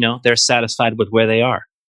 But, they're satisfied with where they are.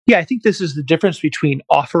 Yeah, I think this is the difference between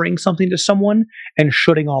offering something to someone and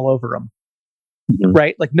shooting all over them.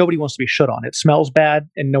 Right? Like nobody wants to be shut on. It smells bad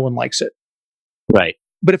and no one likes it. Right.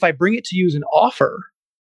 But if I bring it to you as an offer,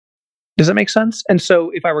 does that make sense? And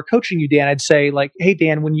so if I were coaching you, Dan, I'd say like, hey,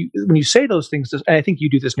 Dan, when you say those things, and I think you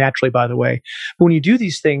do this naturally, by the way, but when you do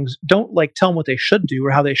these things, don't like tell them what they should do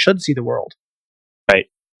or how they should see the world. Right.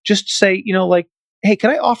 Just say, hey, can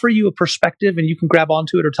I offer you a perspective and you can grab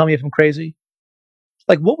onto it or tell me if I'm crazy?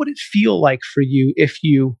 Like, what would it feel like for you if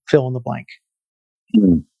you fill in the blank?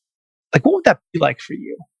 Like, what would that be like for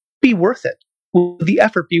you? Be worth it. Will the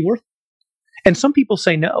effort be worth it? And some people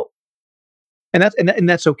say no. And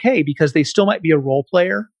that's okay, because they still might be a role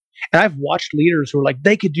player. And I've watched leaders who are like,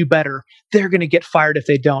 they could do better. They're going to get fired if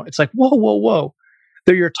they don't. It's like, whoa.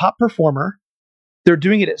 They're your top performer. They're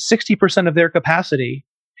doing it at 60% of their capacity.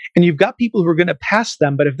 And you've got people who are going to pass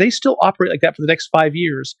them. But if they still operate like that for the next 5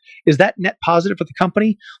 years, is that net positive for the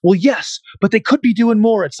company? Well, yes, but they could be doing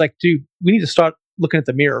more. It's like, dude, we need to start looking at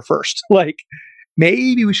the mirror first. Like,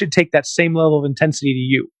 maybe we should take that same level of intensity to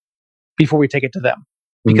you before we take it to them,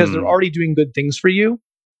 because they're already doing good things for you.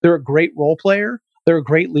 They're a great role player. They're a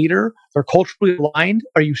great leader. They're culturally aligned.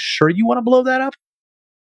 Are you sure you want to blow that up?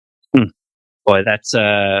 Boy, that's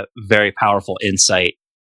a very powerful insight,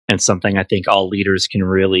 and something I think all leaders can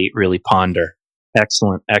really, really ponder.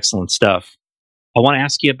 Excellent stuff. I want to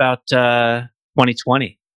ask you about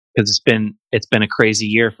 2020, because it's been a crazy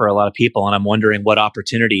year for a lot of people, and I'm wondering what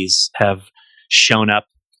opportunities have shown up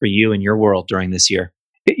for you in your world during this year.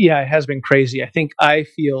 Yeah, it has been crazy. I think I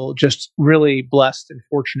feel just really blessed and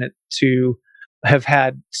fortunate to have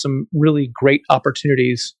had some really great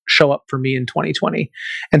opportunities show up for me in 2020.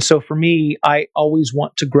 And so for me, I always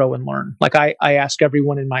want to grow and learn. Like I ask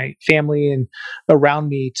everyone in my family and around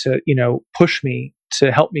me to, push me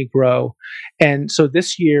to help me grow. And so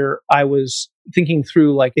this year I was thinking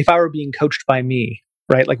through, like, if I were being coached by me,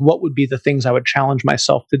 right? Like what would be the things I would challenge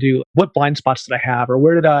myself to do? What blind spots did I have? Or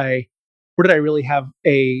where did I really have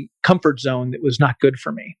a comfort zone that was not good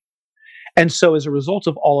for me? And so as a result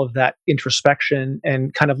of all of that introspection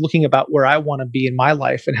and kind of looking about where I want to be in my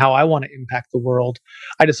life and how I want to impact the world,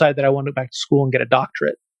 I decided that I want to go back to school and get a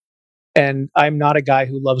doctorate. And I'm not a guy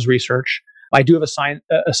who loves research. I do have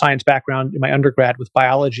a science background in my undergrad with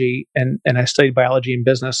biology, and I studied biology and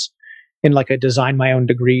business in like a design my own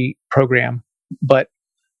degree program. But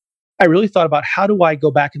I really thought about how do I go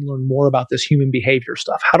back and learn more about this human behavior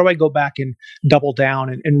stuff? How do I go back and double down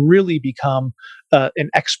and really become an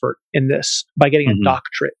expert in this by getting a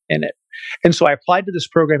doctorate in it? And so I applied to this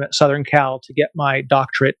program at Southern Cal to get my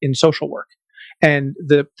doctorate in social work. And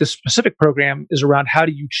the specific program is around how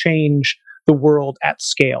do you change the world at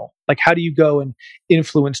scale? Like how do you go and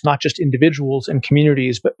influence not just individuals and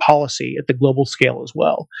communities, but policy at the global scale as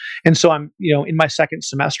well? And so I'm, in my second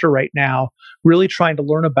semester right now, really trying to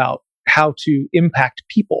learn about how to impact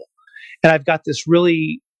people. And I've got this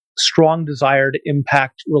really strong desire to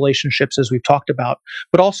impact relationships, as we've talked about,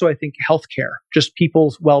 but also I think healthcare, just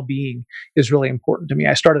people's well-being is really important to me.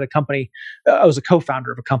 I started a company. I was a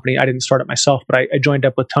co-founder of a company. I didn't start it myself, but I joined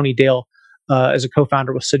up with Tony Dale as a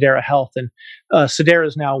co-founder with Sedera Health. And Sedera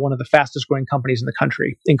is now one of the fastest growing companies in the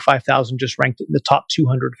country. Inc. 5000 just ranked in the top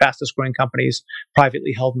 200 fastest growing companies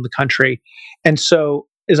privately held in the country. And so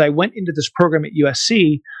as I went into this program at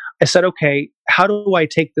USC, I said, okay, how do I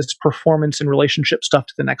take this performance and relationship stuff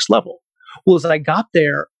to the next level? Well, as I got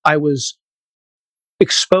there, I was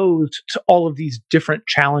exposed to all of these different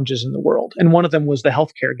challenges in the world. And one of them was the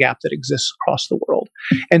healthcare gap that exists across the world.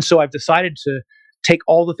 And so I've decided to take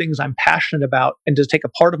all the things I'm passionate about and to take a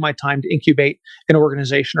part of my time to incubate an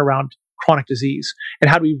organization around chronic disease. And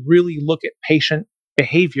how do we really look at patient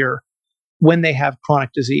behavior when they have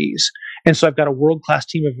chronic disease? And so I've got a world-class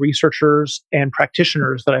team of researchers and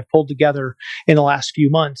practitioners that I've pulled together in the last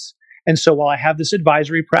few months. And so while I have this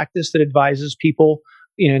advisory practice that advises people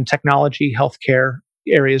in technology, healthcare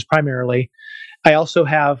areas primarily, I also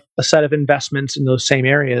have a set of investments in those same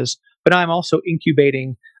areas. But I'm also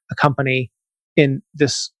incubating a company in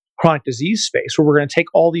this chronic disease space where we're going to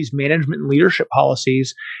take all these management and leadership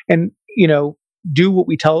policies and, do what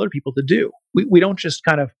we tell other people to do. We don't just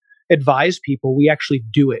kind of advise people, we actually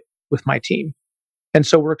do it with my team. And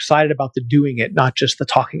so we're excited about the doing it, not just the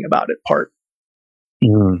talking about it part.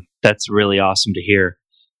 That's really awesome to hear.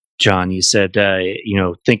 John, you said,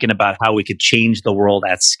 thinking about how we could change the world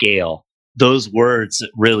at scale. Those words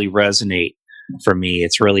really resonate for me.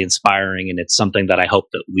 It's really inspiring. And it's something that I hope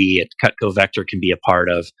that we at Cutco Vector can be a part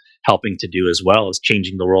of helping to do as well, as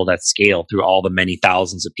changing the world at scale through all the many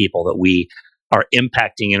thousands of people that we are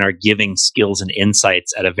impacting and are giving skills and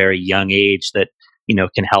insights at a very young age that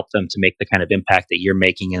can help them to make the kind of impact that you're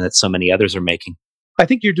making and that so many others are making. I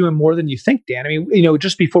think you're doing more than you think, Dan. I mean,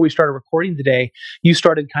 just before we started recording today, you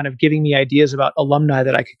started kind of giving me ideas about alumni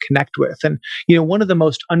that I could connect with. And, one of the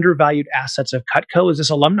most undervalued assets of Cutco is this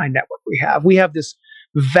alumni network we have. We have this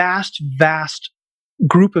vast, vast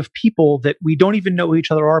group of people that we don't even know who each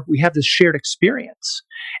other are, but we have this shared experience.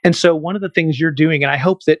 And so one of the things you're doing, and I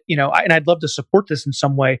hope that, and I'd love to support this in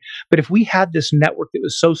some way, but if we had this network that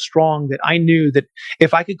was so strong that I knew that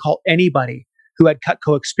if I could call anybody who had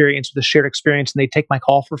Cutco experience with a shared experience and they'd take my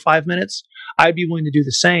call for 5 minutes, I'd be willing to do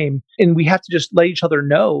the same. And we have to just let each other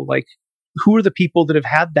know, like, who are the people that have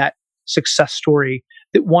had that success story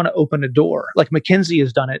that want to open a door? Like McKinsey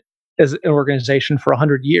has done it as an organization for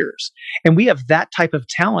 100 years. And we have that type of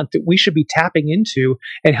talent that we should be tapping into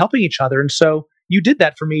and helping each other. And so you did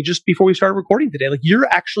that for me just before we started recording today. Like, you're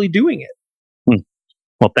actually doing it.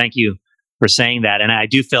 Well, thank you for saying that. And I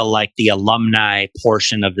do feel like the alumni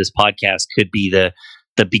portion of this podcast could be the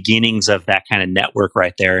beginnings of that kind of network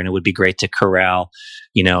right there. And it would be great to corral,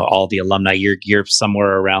 all the alumni. You're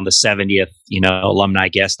somewhere around the 70th, alumni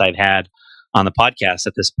guest I've had on the podcast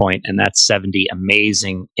at this point. And that's 70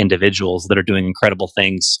 amazing individuals that are doing incredible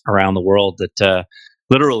things around the world, that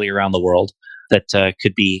literally around the world, that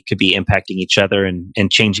could be impacting each other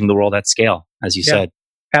and changing the world at scale, as you said.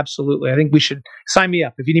 Absolutely. I think we should sign me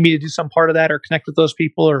up. If you need me to do some part of that or connect with those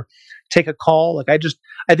people or take a call,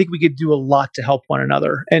 I think we could do a lot to help one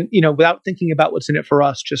another. And, without thinking about what's in it for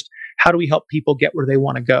us, just how do we help people get where they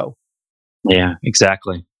want to go? Yeah,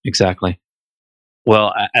 exactly.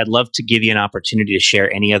 Well, I'd love to give you an opportunity to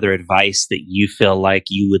share any other advice that you feel like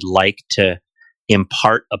you would like to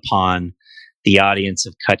impart upon the audience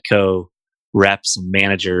of Cutco reps and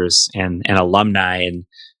managers and alumni.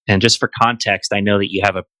 And just for context, I know that you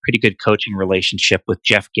have a pretty good coaching relationship with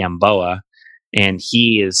Jeff Gamboa, and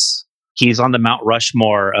he is he's on the Mount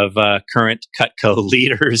Rushmore of current Cutco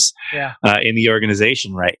leaders in the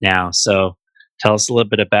organization right now. So tell us a little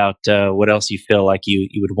bit about what else you feel like you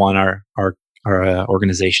would want our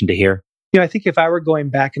organization to hear. I think if I were going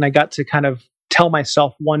back and I got to kind of tell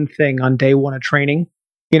myself one thing on day one of training,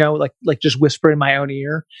 like just whisper in my own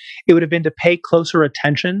ear, it would have been to pay closer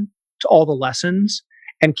attention to all the lessons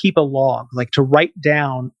and keep a log, like to write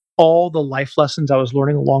down all the life lessons I was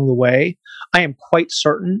learning along the way. I am quite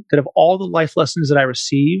certain that of all the life lessons that I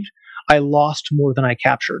received, I lost more than I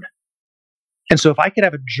captured. And so if I could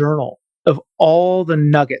have a journal of all the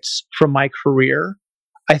nuggets from my career,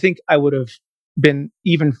 I think I would have been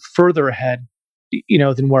even further ahead,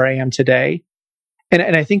 than where I am today.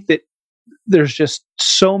 And I think that there's just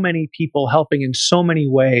so many people helping in so many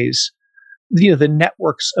ways. The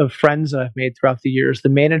networks of friends that I've made throughout the years, the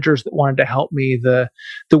managers that wanted to help me, the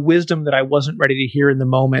wisdom that I wasn't ready to hear in the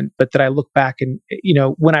moment, but that I look back and,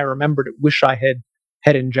 when I remembered it, wish I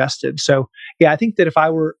had ingested. So I think that if I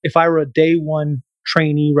were a day one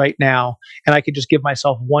trainee right now and I could just give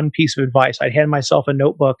myself one piece of advice, I'd hand myself a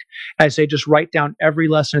notebook and I'd say, just write down every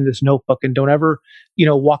lesson in this notebook and don't ever,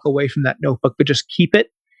 walk away from that notebook, but just keep it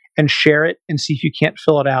and share it and see if you can't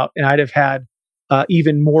fill it out. And I'd have had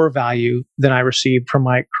even more value than I received from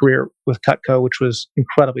my career with Cutco, which was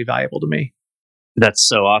incredibly valuable to me. That's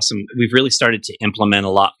so awesome. We've really started to implement a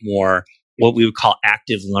lot more what we would call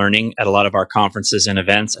active learning at a lot of our conferences and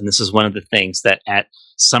events. And this is one of the things that at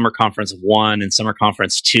Summer Conference 1 and Summer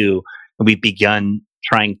Conference 2, we've begun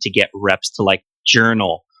trying to get reps to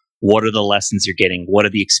journal. What are the lessons you're getting? What are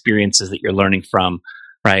the experiences that you're learning from,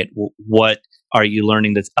 right? What are you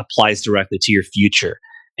learning that applies directly to your future?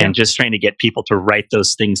 And just trying to get people to write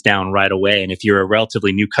those things down right away. And if you're a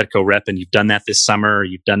relatively new Cutco rep and you've done that this summer or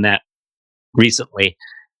you've done that recently,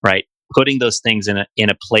 right? Putting those things in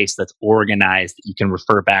a place that's organized that you can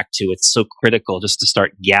refer back to. It's so critical just to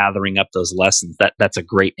start gathering up those lessons. That's a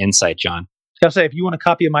great insight, John. I'll say, if you want a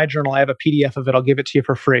copy of my journal, I have a PDF of it. I'll give it to you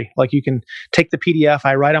for free. You can take the PDF.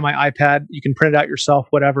 I write on my iPad. You can print it out yourself,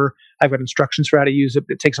 whatever. I've got instructions for how to use it.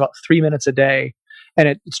 It takes about 3 minutes a day. And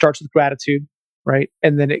it starts with gratitude, right?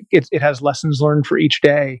 And then it has lessons learned for each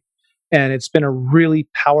day. And it's been a really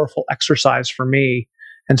powerful exercise for me.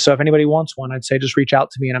 And so if anybody wants one, I'd say just reach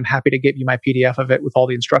out to me and I'm happy to give you my PDF of it with all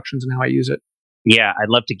the instructions and how I use it. Yeah, I'd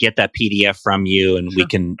love to get that PDF from you, and we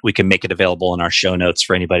can make it available in our show notes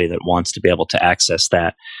for anybody that wants to be able to access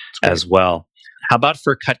that as well. How about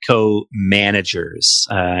for Cutco managers?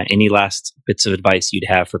 Any last bits of advice you'd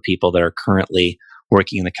have for people that are currently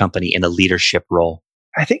working in the company in a leadership role?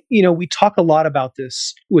 I think, we talk a lot about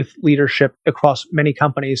this with leadership across many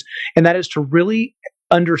companies, and that is to really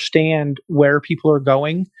understand where people are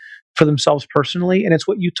going for themselves personally. And it's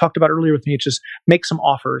what you talked about earlier with me. It's just make some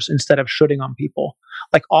offers instead of shooting on people.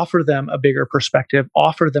 Offer them a bigger perspective,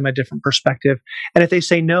 offer them a different perspective. And if they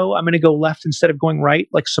say, no, I'm going to go left instead of going right,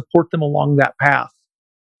 support them along that path.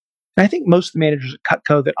 And I think most of the managers at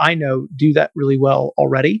Cutco that I know do that really well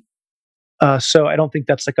already. So I don't think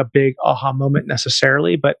that's a big aha moment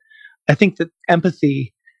necessarily, but I think that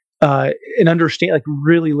empathy and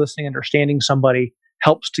really listening, understanding somebody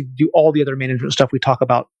helps to do all the other management stuff we talk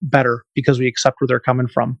about better because we accept where they're coming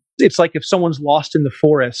from. It's like if someone's lost in the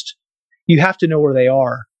forest, you have to know where they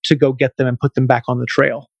are to go get them and put them back on the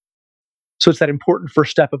trail. So it's that important first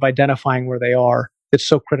step of identifying where they are that's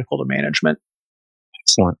so critical to management.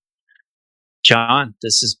 Excellent. John,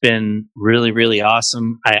 this has been really, really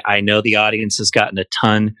awesome. I know the audience has gotten a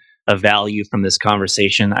ton of value from this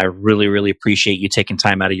conversation. I really, really appreciate you taking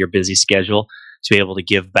time out of your busy schedule to be able to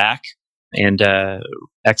give back. And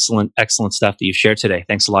excellent stuff that you've shared today.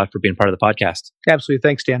 Thanks a lot for being part of the podcast. Absolutely.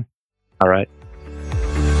 Thanks, Dan. All right.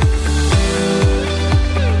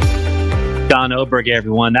 John Oberg,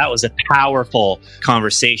 everyone. That was a powerful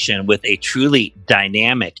conversation with a truly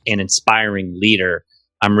dynamic and inspiring leader.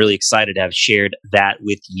 I'm really excited to have shared that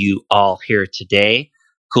with you all here today.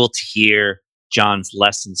 Cool to hear John's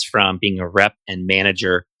lessons from being a rep and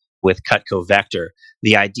manager with Cutco Vector.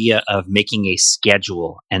 The idea of making a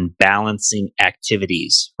schedule and balancing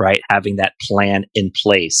activities, right? Having that plan in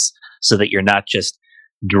place so that you're not just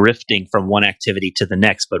drifting from one activity to the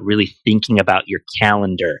next, but really thinking about your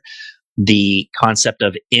calendar. The concept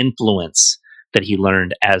of influence that he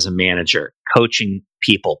learned as a manager, coaching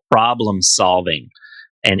people, problem solving,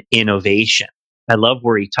 and innovation. I love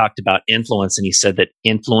where he talked about influence, and he said that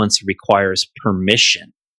influence requires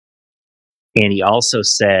permission. And he also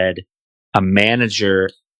said a manager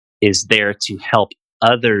is there to help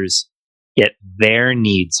others get their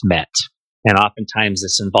needs met. And oftentimes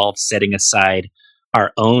this involves setting aside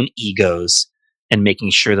our own egos and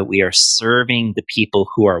making sure that we are serving the people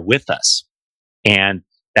who are with us. And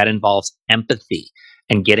that involves empathy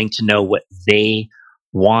and getting to know what they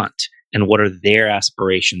want and what are their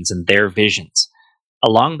aspirations and their visions.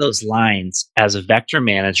 Along those lines, as a vector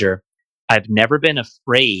manager, I've never been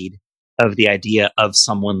afraid of the idea of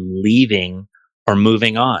someone leaving or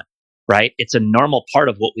moving on, right? It's a normal part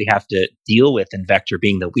of what we have to deal with in vector,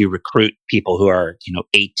 being that we recruit people who are,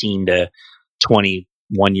 18 to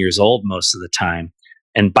 21 years old most of the time.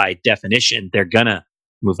 And by definition, they're going to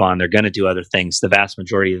move on. They're going to do other things. The vast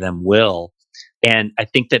majority of them will. And I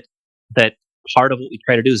think that part of what we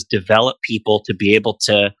try to do is develop people to be able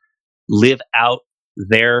to live out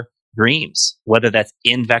their dreams, whether that's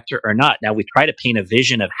in vector or not. Now, we try to paint a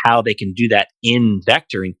vision of how they can do that in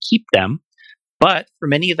vector and keep them. But for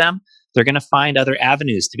many of them, they're going to find other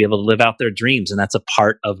avenues to be able to live out their dreams. And that's a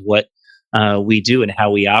part of what we do and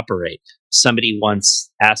how we operate. Somebody once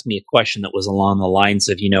asked me a question that was along the lines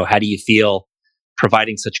of, how do you feel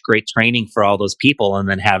providing such great training for all those people and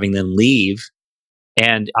then having them leave?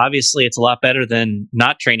 And obviously, it's a lot better than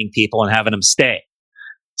not training people and having them stay.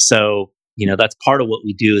 So, that's part of what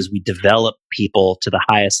we do is we develop people to the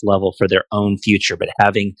highest level for their own future, but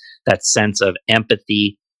having that sense of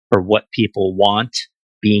empathy for what people want,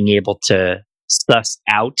 being able to suss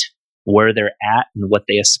out where they're at and what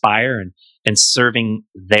they aspire and serving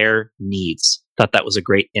their needs. Thought that was a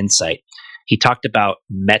great insight. He talked about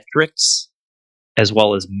metrics as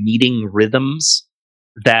well as meeting rhythms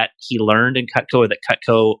that he learned in Cutco or that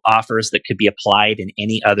Cutco offers that could be applied in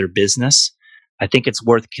any other business. I think it's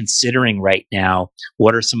worth considering right now,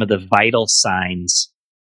 what are some of the vital signs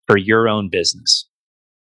for your own business?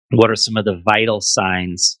 What are some of the vital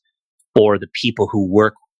signs for the people who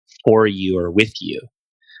work for you or with you?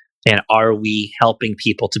 And are we helping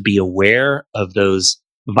people to be aware of those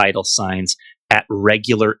vital signs at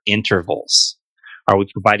regular intervals? Are we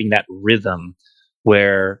providing that rhythm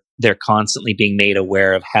where they're constantly being made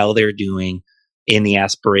aware of how they're doing in the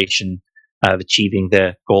aspiration of achieving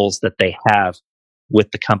the goals that they have with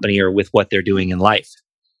the company or with what they're doing in life?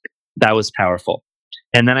 That was powerful.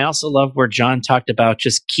 And then I also love where John talked about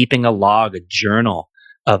just keeping a log, a journal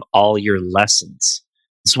of all your lessons.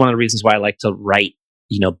 It's one of the reasons why I like to write,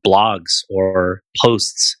 blogs or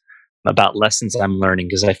posts about lessons I'm learning,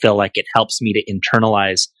 because I feel like it helps me to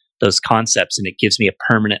internalize those concepts and it gives me a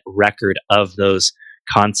permanent record of those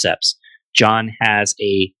concepts. John has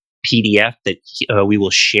a PDF that we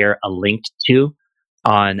will share a link to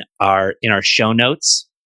in our show notes.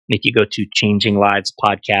 If you go to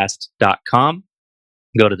changinglivespodcast.com,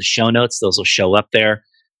 go to the show notes, those will show up there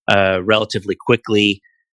relatively quickly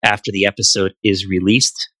after the episode is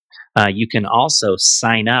released. You can also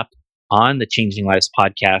sign up on the Changing Lives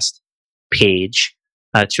podcast page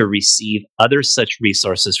to receive other such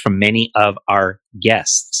resources from many of our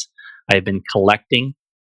guests. I've been collecting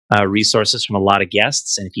resources from a lot of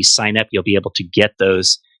guests, and if you sign up, you'll be able to get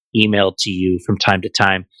those emailed to you from time to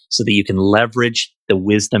time so that you can leverage the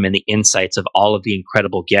wisdom and the insights of all of the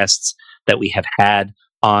incredible guests that we have had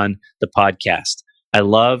on the podcast. I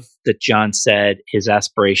love that John said his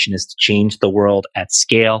aspiration is to change the world at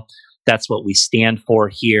scale. That's what we stand for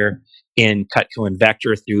here in Cutco and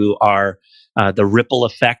Vector through our the ripple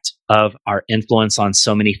effect of our influence on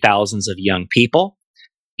so many thousands of young people.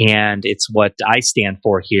 And it's what I stand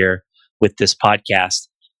for here with this podcast.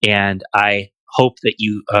 And I hope that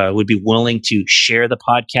you would be willing to share the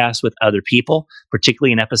podcast with other people,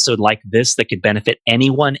 particularly an episode like this that could benefit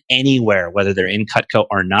anyone, anywhere, whether they're in Cutco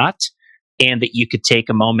or not, and that you could take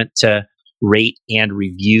a moment to rate and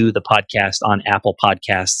review the podcast on Apple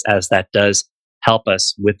Podcasts, as that does help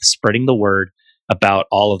us with spreading the word about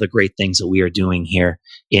all of the great things that we are doing here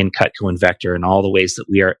in Cutco and Vector and all the ways that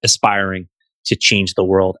we are aspiring to change the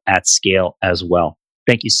world at scale as well.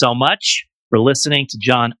 Thank you so much for listening to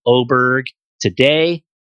John Oberg today.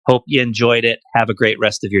 Hope you enjoyed it. Have a great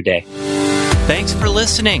rest of your day. Thanks for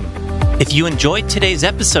listening. If you enjoyed today's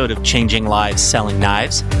episode of Changing Lives Selling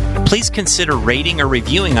Knives, please consider rating or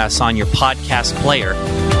reviewing us on your podcast player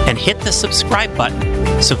and hit the subscribe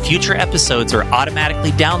button so future episodes are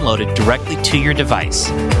automatically downloaded directly to your device.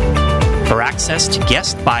 For access to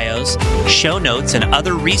guest bios, show notes, and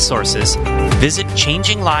other resources, visit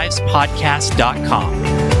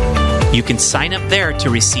changinglivespodcast.com. You can sign up there to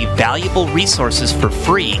receive valuable resources for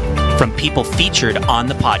free from people featured on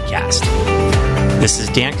the podcast. This is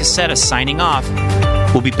Dan Cassetta signing off.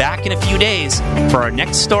 We'll be back in a few days for our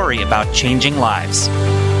next story about changing lives.